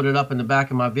going to load it up in the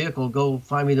back of my vehicle, go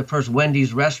find me the first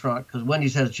Wendy's restaurant, because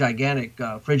Wendy's has gigantic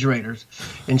refrigerators,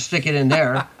 and stick it in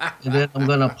there. And then I'm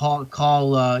going to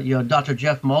call Dr.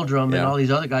 Jeff Muldrum and all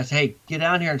these other guys. Hey, get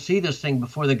down here and see this thing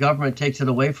before the government takes it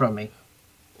away from me.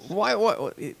 Why?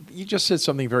 You just said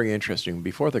something very interesting.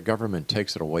 Before the government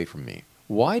takes it away from me.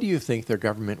 Why do you think their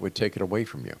government would take it away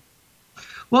from you?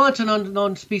 Well, it's an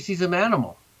unknown species of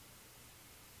animal.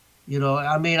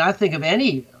 I think of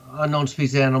any unknown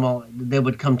species of animal, they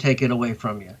would come take it away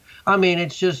from you. I mean,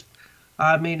 it's just,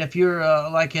 if you're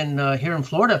like here in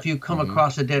Florida, if you come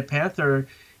across a dead panther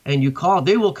and you call,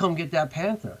 they will come get that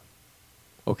panther.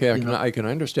 Okay, I can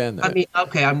understand that.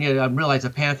 I realize a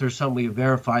panther is something we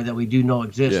verify that we do know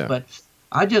exists, but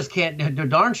I just can't, they're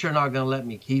darn sure not going to let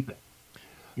me keep it.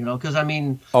 Because I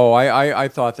mean. Oh, I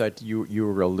thought that you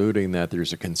were alluding that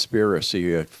there's a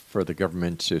conspiracy for the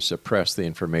government to suppress the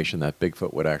information that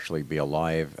Bigfoot would actually be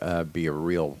alive, be a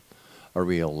real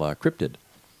cryptid.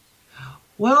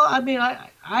 Well, I mean, I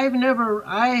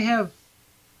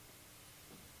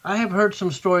have heard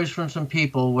some stories from some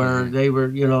people where they were,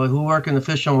 who work in the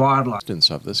fish and wildlife.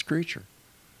 Of this creature.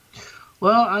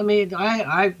 Well, I mean,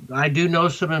 I do know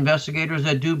some investigators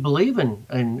that do believe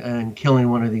in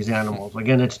killing one of these animals.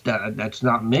 Again, that's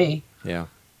not me. Yeah.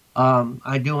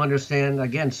 I do understand,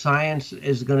 again, science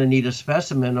is going to need a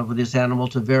specimen of this animal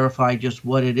to verify just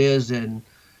what it is. And,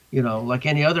 like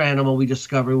any other animal we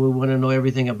discover, we want to know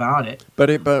everything about it.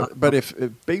 But if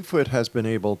Bigfoot has been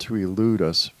able to elude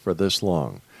us for this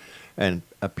long and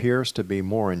appears to be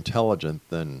more intelligent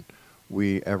than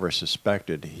we ever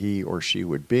suspected he or she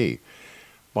would be,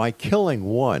 by killing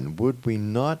one, would we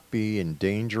not be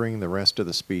endangering the rest of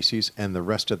the species and the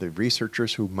rest of the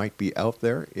researchers who might be out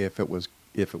there if it was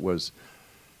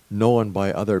known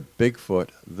by other Bigfoot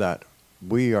that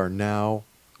we are now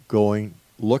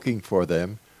looking for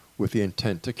them with the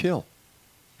intent to kill?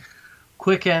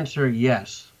 Quick answer,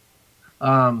 yes.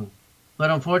 But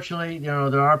unfortunately,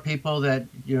 there are people that,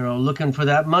 looking for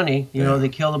that money, they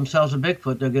kill themselves a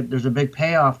Bigfoot. There's a big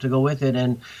payoff to go with it.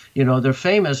 And, they're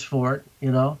famous for it,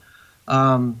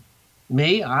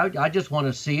 Me, I just want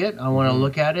to see it. I want to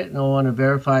look at it and I want to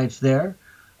verify it's there.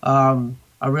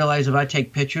 I realize if I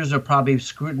take pictures, they're probably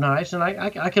scrutinized, and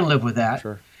I can live with that.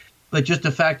 Sure. But just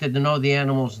the fact that to know the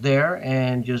animal's there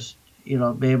and just,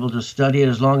 be able to study it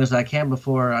as long as I can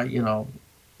before,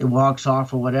 it walks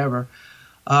off or whatever.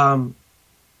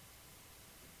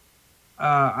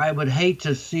 I would hate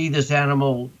to see this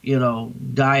animal,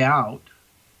 die out.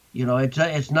 It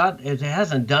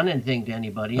hasn't done anything to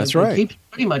anybody. That's right. It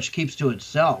pretty much keeps to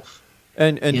itself.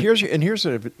 And here's an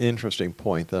interesting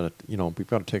point that we've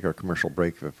got to take our commercial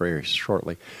break very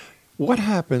shortly. What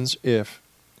happens if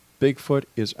Bigfoot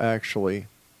is actually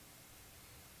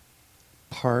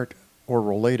part or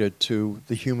related to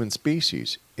the human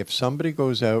species? If somebody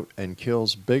goes out and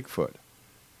kills Bigfoot,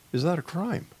 is that a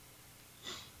crime?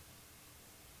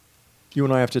 You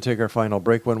and I have to take our final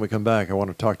break. When we come back, I want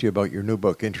to talk to you about your new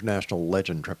book, International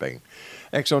Legend Tripping.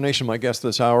 Exonation, my guest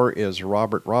this hour is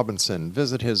Robert Robinson.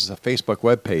 Visit his Facebook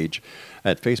webpage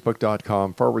at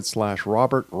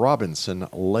facebook.com/Robert Robinson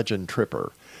Legend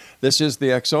Tripper. This is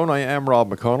the X Zone. I am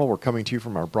Rob McConnell. We're coming to you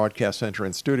from our broadcast center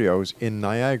and studios in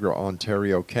Niagara,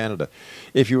 Ontario, Canada.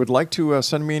 If you would like to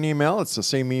send me an email, it's the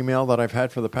same email that I've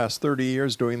had for the past 30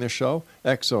 years doing this show,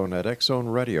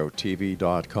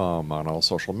 xzone@xzoneradiotv.com. On all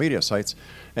social media sites,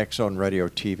 X Zone Radio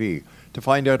TV. To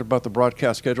find out about the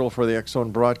broadcast schedule for the X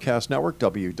Zone Broadcast Network,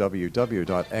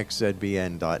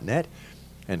 www.xzbn.net,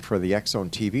 and for the X Zone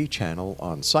TV channel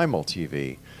on Simul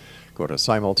TV. Go to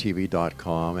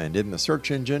simultv.com, and in the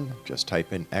search engine, just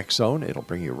type in X Zone. It'll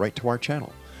bring you right to our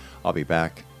channel. I'll be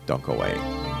back. Don't go away.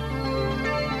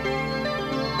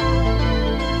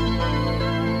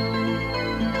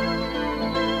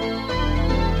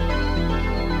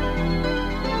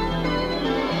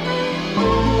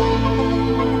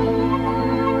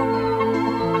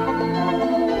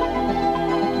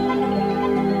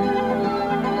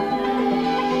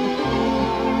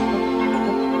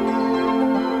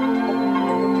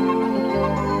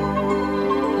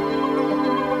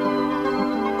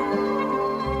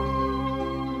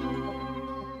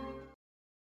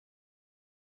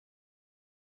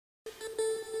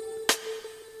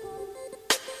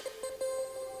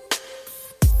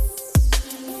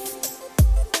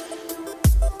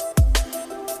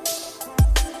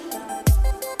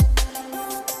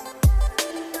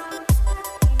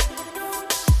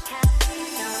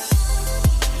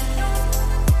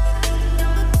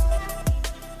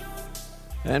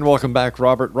 And welcome back.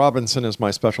 Robert Robinson is my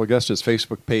special guest. His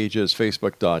Facebook page is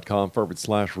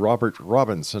facebook.com/Robert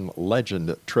Robinson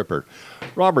Legend Tripper.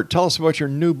 Robert, tell us about your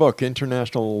new book,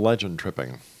 International Legend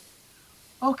Tripping.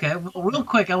 Okay, well, real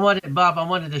quick, I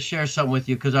wanted to share something with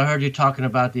you because I heard you talking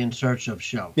about the In Search of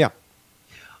show. Yeah.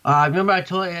 Remember I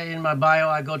told you in my bio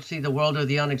I go to see the World of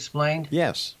the Unexplained?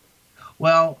 Yes.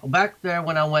 Well, back there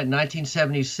when I went in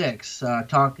 1976,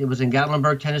 it was in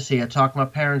Gatlinburg, Tennessee. I talked my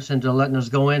parents into letting us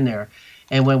go in there.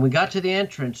 And when we got to the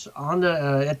entrance,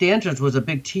 at the entrance was a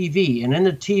big TV, and in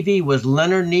the TV was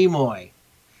Leonard Nimoy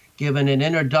giving an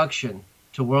introduction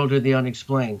to World of the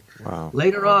Unexplained. Wow.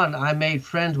 Later on, I made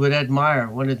friends with Ed Meyer,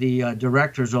 one of the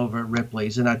directors over at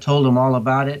Ripley's, and I told him all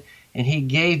about it, and he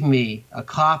gave me a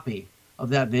copy of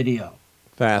that video.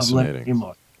 Fascinating. Of Leonard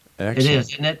Nimoy. Excellent. It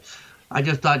is, isn't it? I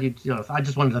just thought I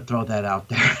just wanted to throw that out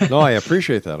there. No, I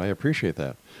appreciate that.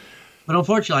 But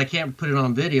unfortunately, I can't put it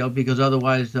on video because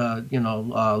otherwise, Leonard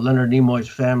Nimoy's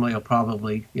family will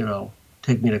probably,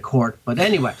 take me to court. But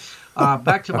anyway,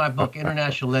 back to my book,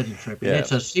 International Legend Tripping. Yes.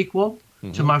 It's a sequel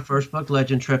to my first book,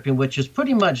 Legend Tripping, which is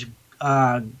pretty much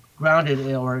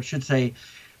grounded, or I should say,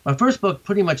 my first book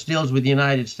pretty much deals with the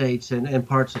United States and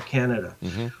parts of Canada.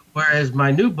 Whereas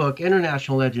my new book,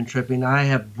 International Legend Tripping, I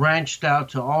have branched out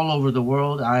to all over the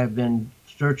world. I have been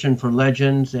searching for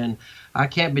legends, and I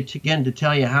can't begin to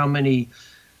tell you how many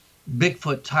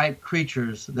Bigfoot-type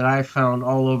creatures that I found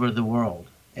all over the world.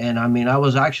 And I mean, I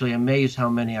was actually amazed how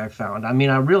many I found. I mean,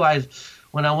 I realized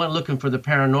when I went looking for the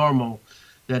paranormal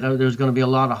that there's going to be a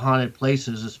lot of haunted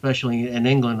places, especially in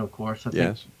England, of course. I think.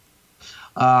 Yes.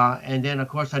 And then, of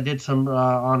course, I did some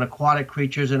on aquatic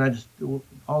creatures, and I just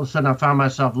all of a sudden I found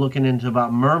myself looking into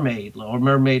about mermaid,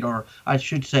 or I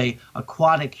should say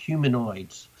aquatic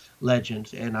humanoids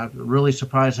legends, and I'm really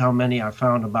surprised how many I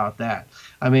found about that.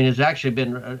 I mean, it's actually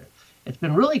been it's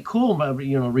been really cool,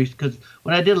 because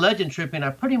when I did Legend Tripping, I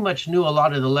pretty much knew a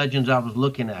lot of the legends I was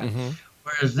looking at.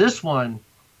 Whereas this one,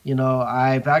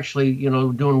 I've actually,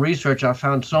 doing research, I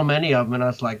found so many of them, and I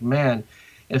was like, man,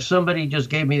 if somebody just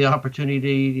gave me the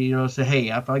opportunity to, say, hey,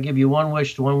 if I give you one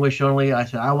wish only, I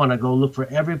said, I want to go look for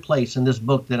every place in this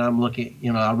book that I'm looking,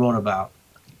 I wrote about.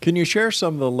 Can you share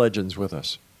some of the legends with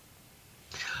us?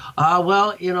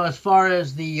 Well, as far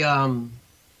as the,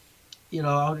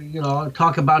 I'll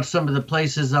talk about some of the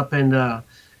places up in,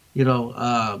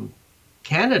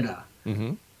 Canada.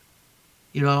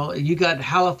 You got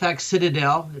Halifax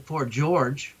Citadel at Fort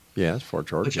George. Yes, Fort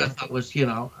George. Which I thought was, which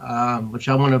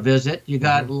I want to visit. You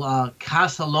got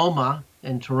Casa Loma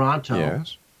in Toronto.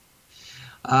 Yes.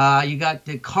 You got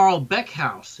the Carl Beck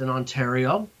House in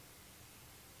Ontario.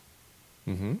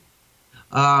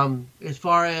 As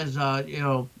far as,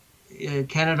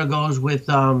 Canada goes with,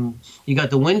 you got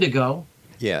the Wendigo.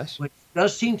 Yes. Which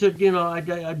does seem to,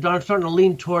 I'm starting to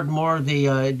lean toward more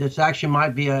this actually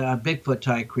might be a Bigfoot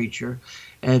type creature,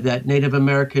 and that Native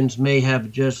Americans may have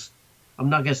just, I'm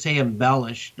not going to say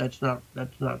embellished. That's not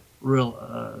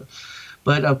real.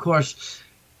 But of course,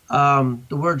 the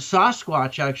word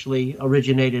Sasquatch actually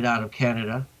originated out of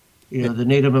Canada. The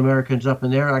Native Americans up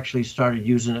in there actually started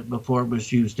using it before it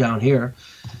was used down here,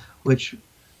 which,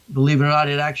 believe it or not,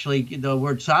 the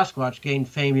word Sasquatch gained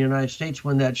fame in the United States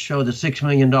when that show, The $6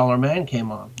 Million Man,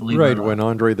 came on. Believe it or not. When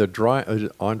Andre the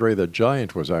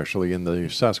Giant was actually in the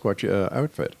Sasquatch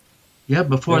outfit. Yeah,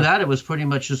 before that it was pretty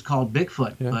much just called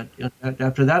Bigfoot, but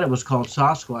after that it was called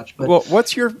Sasquatch. But well,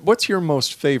 what's your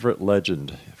most favorite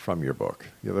legend from your book?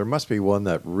 There must be one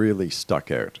that really stuck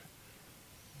out.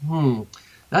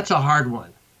 That's a hard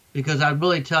one, because I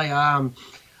really tell you,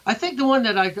 I think the one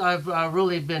that I've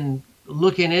really been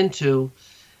looking into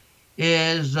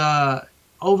is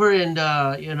over in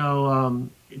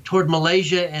toward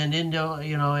Malaysia and Indo,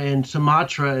 and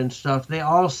Sumatra and stuff. They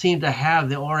all seem to have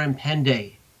the Orang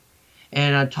Pendai.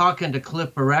 And I'm talking to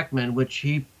Cliff Bereckman, which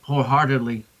he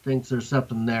wholeheartedly thinks there's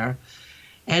something there.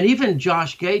 And even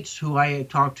Josh Gates, who I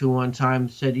talked to one time,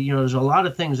 said, there's a lot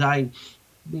of things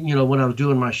when I was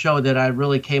doing my show that I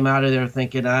really came out of there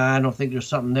thinking, I don't think there's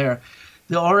something there.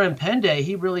 The Orang Pendai,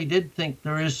 he really did think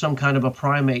there is some kind of a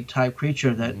primate type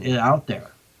creature that is out there,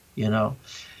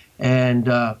 And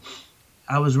I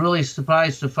was really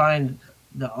surprised to find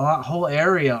the whole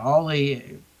area,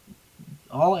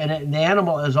 and the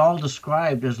animal is all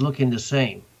described as looking the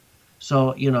same.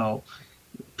 So,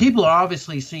 people are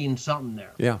obviously seeing something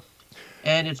there. Yeah.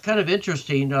 And it's kind of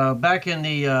interesting. Back in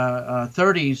the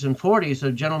 30s and 40s,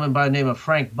 a gentleman by the name of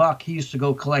Frank Buck, he used to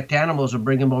go collect animals and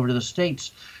bring them over to the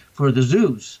States for the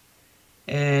zoos.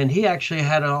 And he actually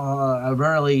had an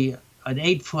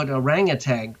 8-foot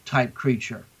orangutan type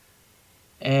creature.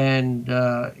 And,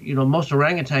 most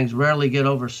orangutans rarely get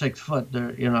over 6 foot,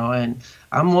 and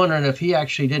I'm wondering if he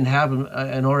actually didn't have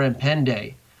an Orang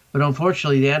Pendai. But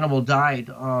unfortunately, the animal died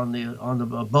on the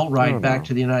boat ride back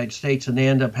to the United States, and they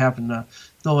ended up having to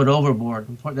throw it overboard.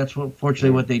 That's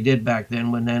fortunately what they did back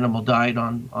then when the animal died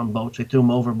on boats. They threw him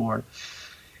overboard.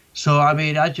 So, I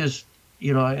mean, I just,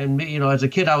 as a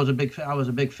kid, I was a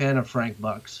big fan of Frank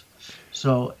Buck's.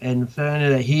 So, and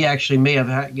that he actually may have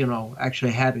had,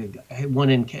 actually had one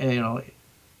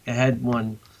had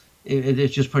one.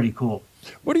 It's just pretty cool.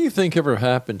 What do you think ever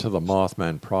happened to the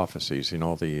Mothman prophecies? The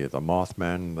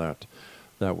Mothman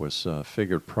that was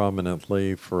figured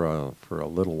prominently for a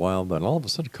little while, then all of a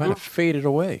sudden kind of faded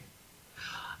away.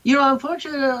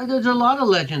 Unfortunately, there's a lot of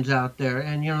legends out there,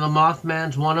 and the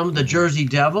Mothman's one of them. The Jersey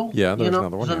Devil, there's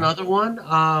another one. There's another one.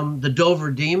 The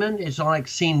Dover Demon is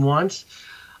seen once.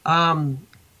 I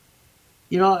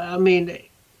mean,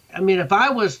 I mean, if I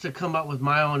was to come up with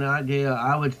my own idea,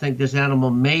 I would think this animal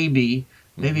maybe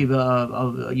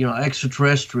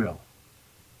extraterrestrial,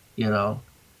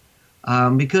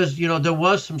 because, there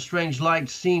was some strange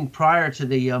lights seen prior to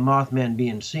the Mothman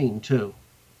being seen too.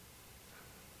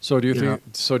 So do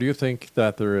you think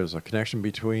that there is a connection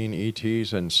between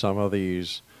ETs and some of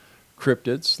these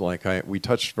cryptids? Like we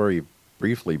touched very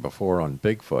briefly before on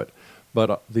Bigfoot,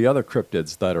 but the other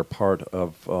cryptids that are part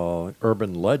of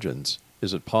urban legends,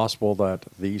 is it possible that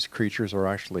these creatures are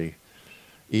actually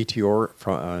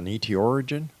from an ET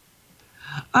origin?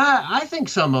 I think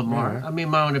some of them are. I mean,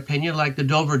 my own opinion, like the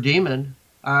Dover Demon.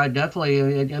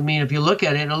 Definitely. I mean, if you look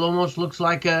at it, it almost looks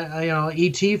like a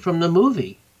ET from the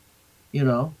movie.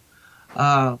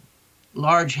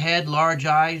 Large head, large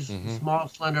eyes, small,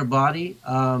 slender body.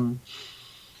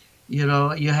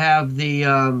 You have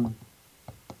the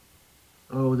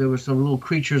there were some little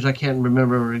creatures, I can't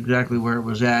remember exactly where it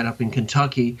was at, up in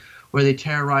Kentucky, where they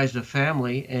terrorized a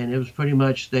family, and it was pretty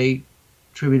much, they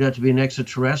attributed that to be an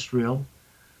extraterrestrial.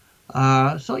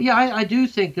 I do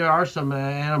think there are some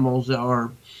animals that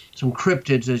are some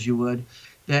cryptids, as you would,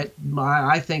 that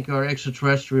I think are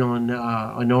extraterrestrial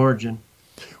in origin.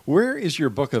 Where is your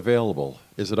book available?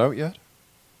 Is it out yet?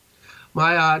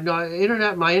 My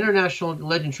international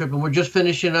legend trip, and we're just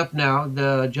finishing up now.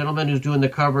 The gentleman who's doing the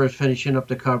cover is finishing up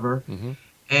the cover,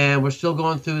 and we're still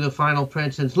going through the final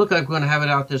prints. And it's looking like we're going to have it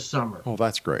out this summer. Oh,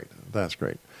 that's great. That's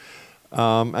great.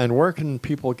 And where can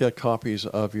people get copies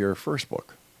of your first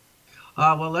book?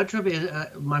 Legend Trip is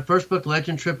my first book,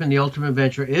 Legend Trip and the Ultimate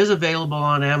Adventure, is available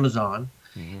on Amazon,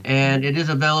 and it is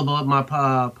available at my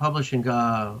publishing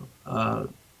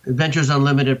Adventures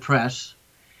Unlimited Press.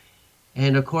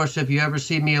 And of course, if you ever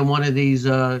see me in one of these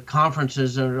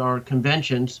conferences or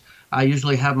conventions, I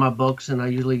usually have my books, and I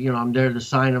usually, I'm there to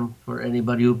sign them for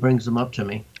anybody who brings them up to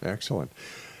me. Excellent.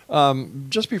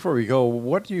 Just before we go,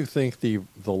 what do you think the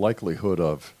likelihood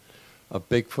of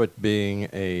Bigfoot being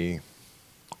a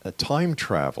time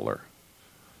traveler?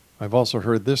 I've also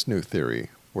heard this new theory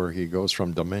where he goes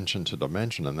from dimension to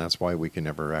dimension, and that's why we can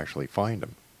never actually find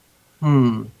him.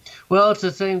 Well, it's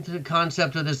the same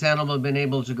concept of this animal being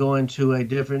able to go into a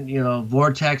different,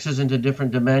 vortexes into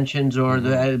different dimensions, or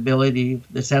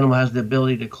this animal has the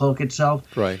ability to cloak itself.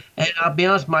 Right. And I'll be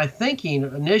honest, my thinking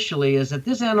initially is that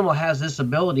this animal has this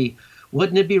ability.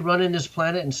 Wouldn't it be running this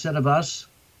planet instead of us?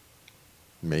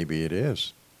 Maybe it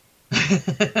is.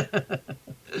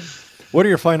 What are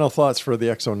your final thoughts for the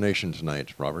X Zone Nation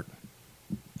tonight, Robert?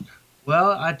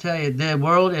 Well, I tell you, the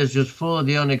world is just full of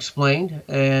the unexplained,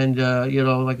 and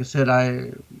like I said,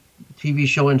 TV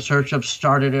show In Search Of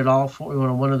started it all for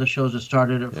one of the shows that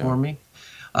started it for me.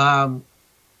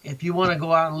 If you want to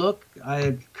go out and look, I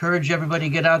encourage everybody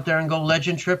to get out there and go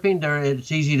legend tripping.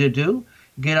 It's easy to do.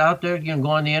 Get out there, you can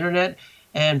go on the internet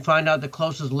and find out the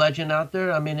closest legend out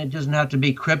there. I mean, it doesn't have to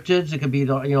be cryptids. It could be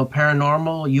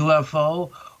paranormal, UFO,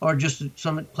 or just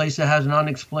some place that has an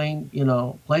unexplained,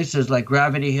 places like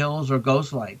Gravity Hills or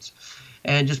Ghost Lights.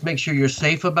 And just make sure you're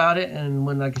safe about it. And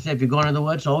like I said, if you're going to the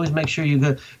woods, always make sure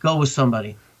you go with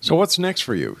somebody. So what's next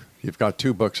for you? You've got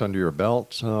 2 books under your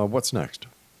belt. What's next?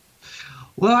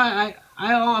 Well,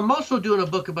 I'm also doing a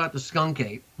book about the skunk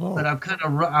ape, but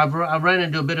I've ran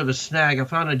into a bit of a snag. I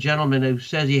found a gentleman who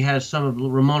says he has some of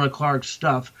Ramona Clark's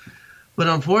stuff, but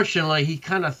unfortunately, he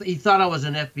thought I was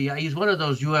an FBI. He's one of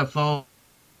those UFO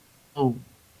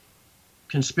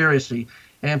conspiracy,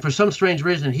 and for some strange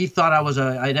reason, he thought I was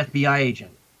an FBI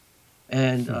agent.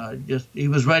 And he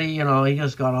was ready, he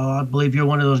just got, I believe you're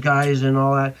one of those guys and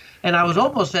all that. And I was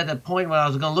almost at that point where I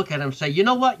was going to look at him and say, you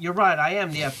know what, you're right, I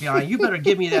am the FBI. You better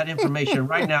give me that information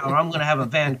right now, or I'm going to have a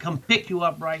van come pick you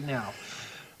up right now.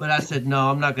 But I said, no,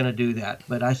 I'm not going to do that.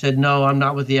 But I said, no, I'm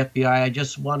not with the FBI. I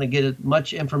just want to get as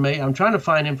much information. I'm trying to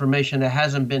find information that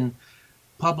hasn't been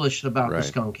published about the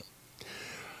skunk.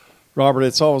 Robert,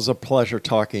 it's always a pleasure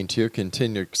talking to you.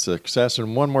 Continued success.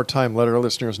 And one more time, let our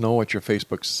listeners know what your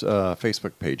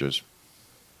Facebook page is.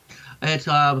 It's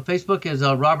Facebook is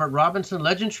Robert Robinson,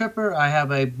 Legend Tripper. I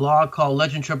have a blog called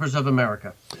Legend Trippers of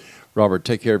America. Robert,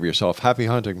 take care of yourself. Happy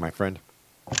hunting, my friend.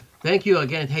 Thank you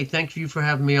again. Hey, thank you for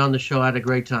having me on the show. I had a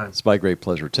great time. It's my great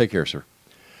pleasure. Take care, sir.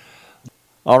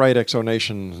 All right, Exo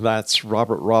Nation, that's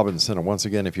Robert Robinson. And once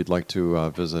again, if you'd like to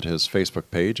visit his Facebook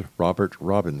page, Robert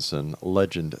Robinson,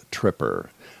 Legend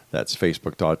Tripper. That's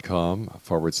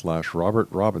facebook.com/Robert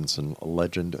Robinson,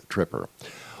 Legend Tripper.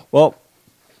 Well,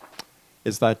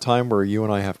 it's that time where you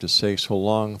and I have to say so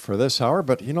long for this hour.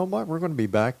 But you know what? We're going to be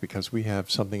back because we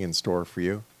have something in store for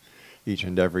you each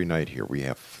and every night here. We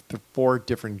have 4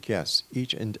 different guests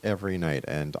each and every night.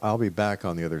 And I'll be back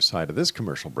on the other side of this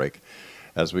commercial break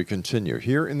as we continue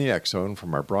here in the X Zone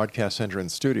from our broadcast center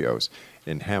and studios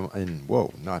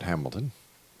not Hamilton.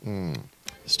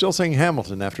 Still saying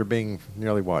Hamilton after being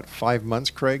nearly, 5 months,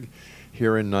 Craig,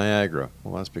 here in Niagara.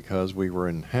 Well, that's because we were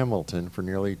in Hamilton for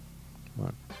nearly,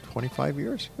 25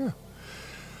 years? Yeah.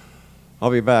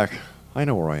 I'll be back. I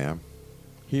know where I am.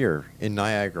 Here in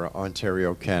Niagara,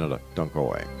 Ontario, Canada. Don't go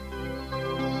away.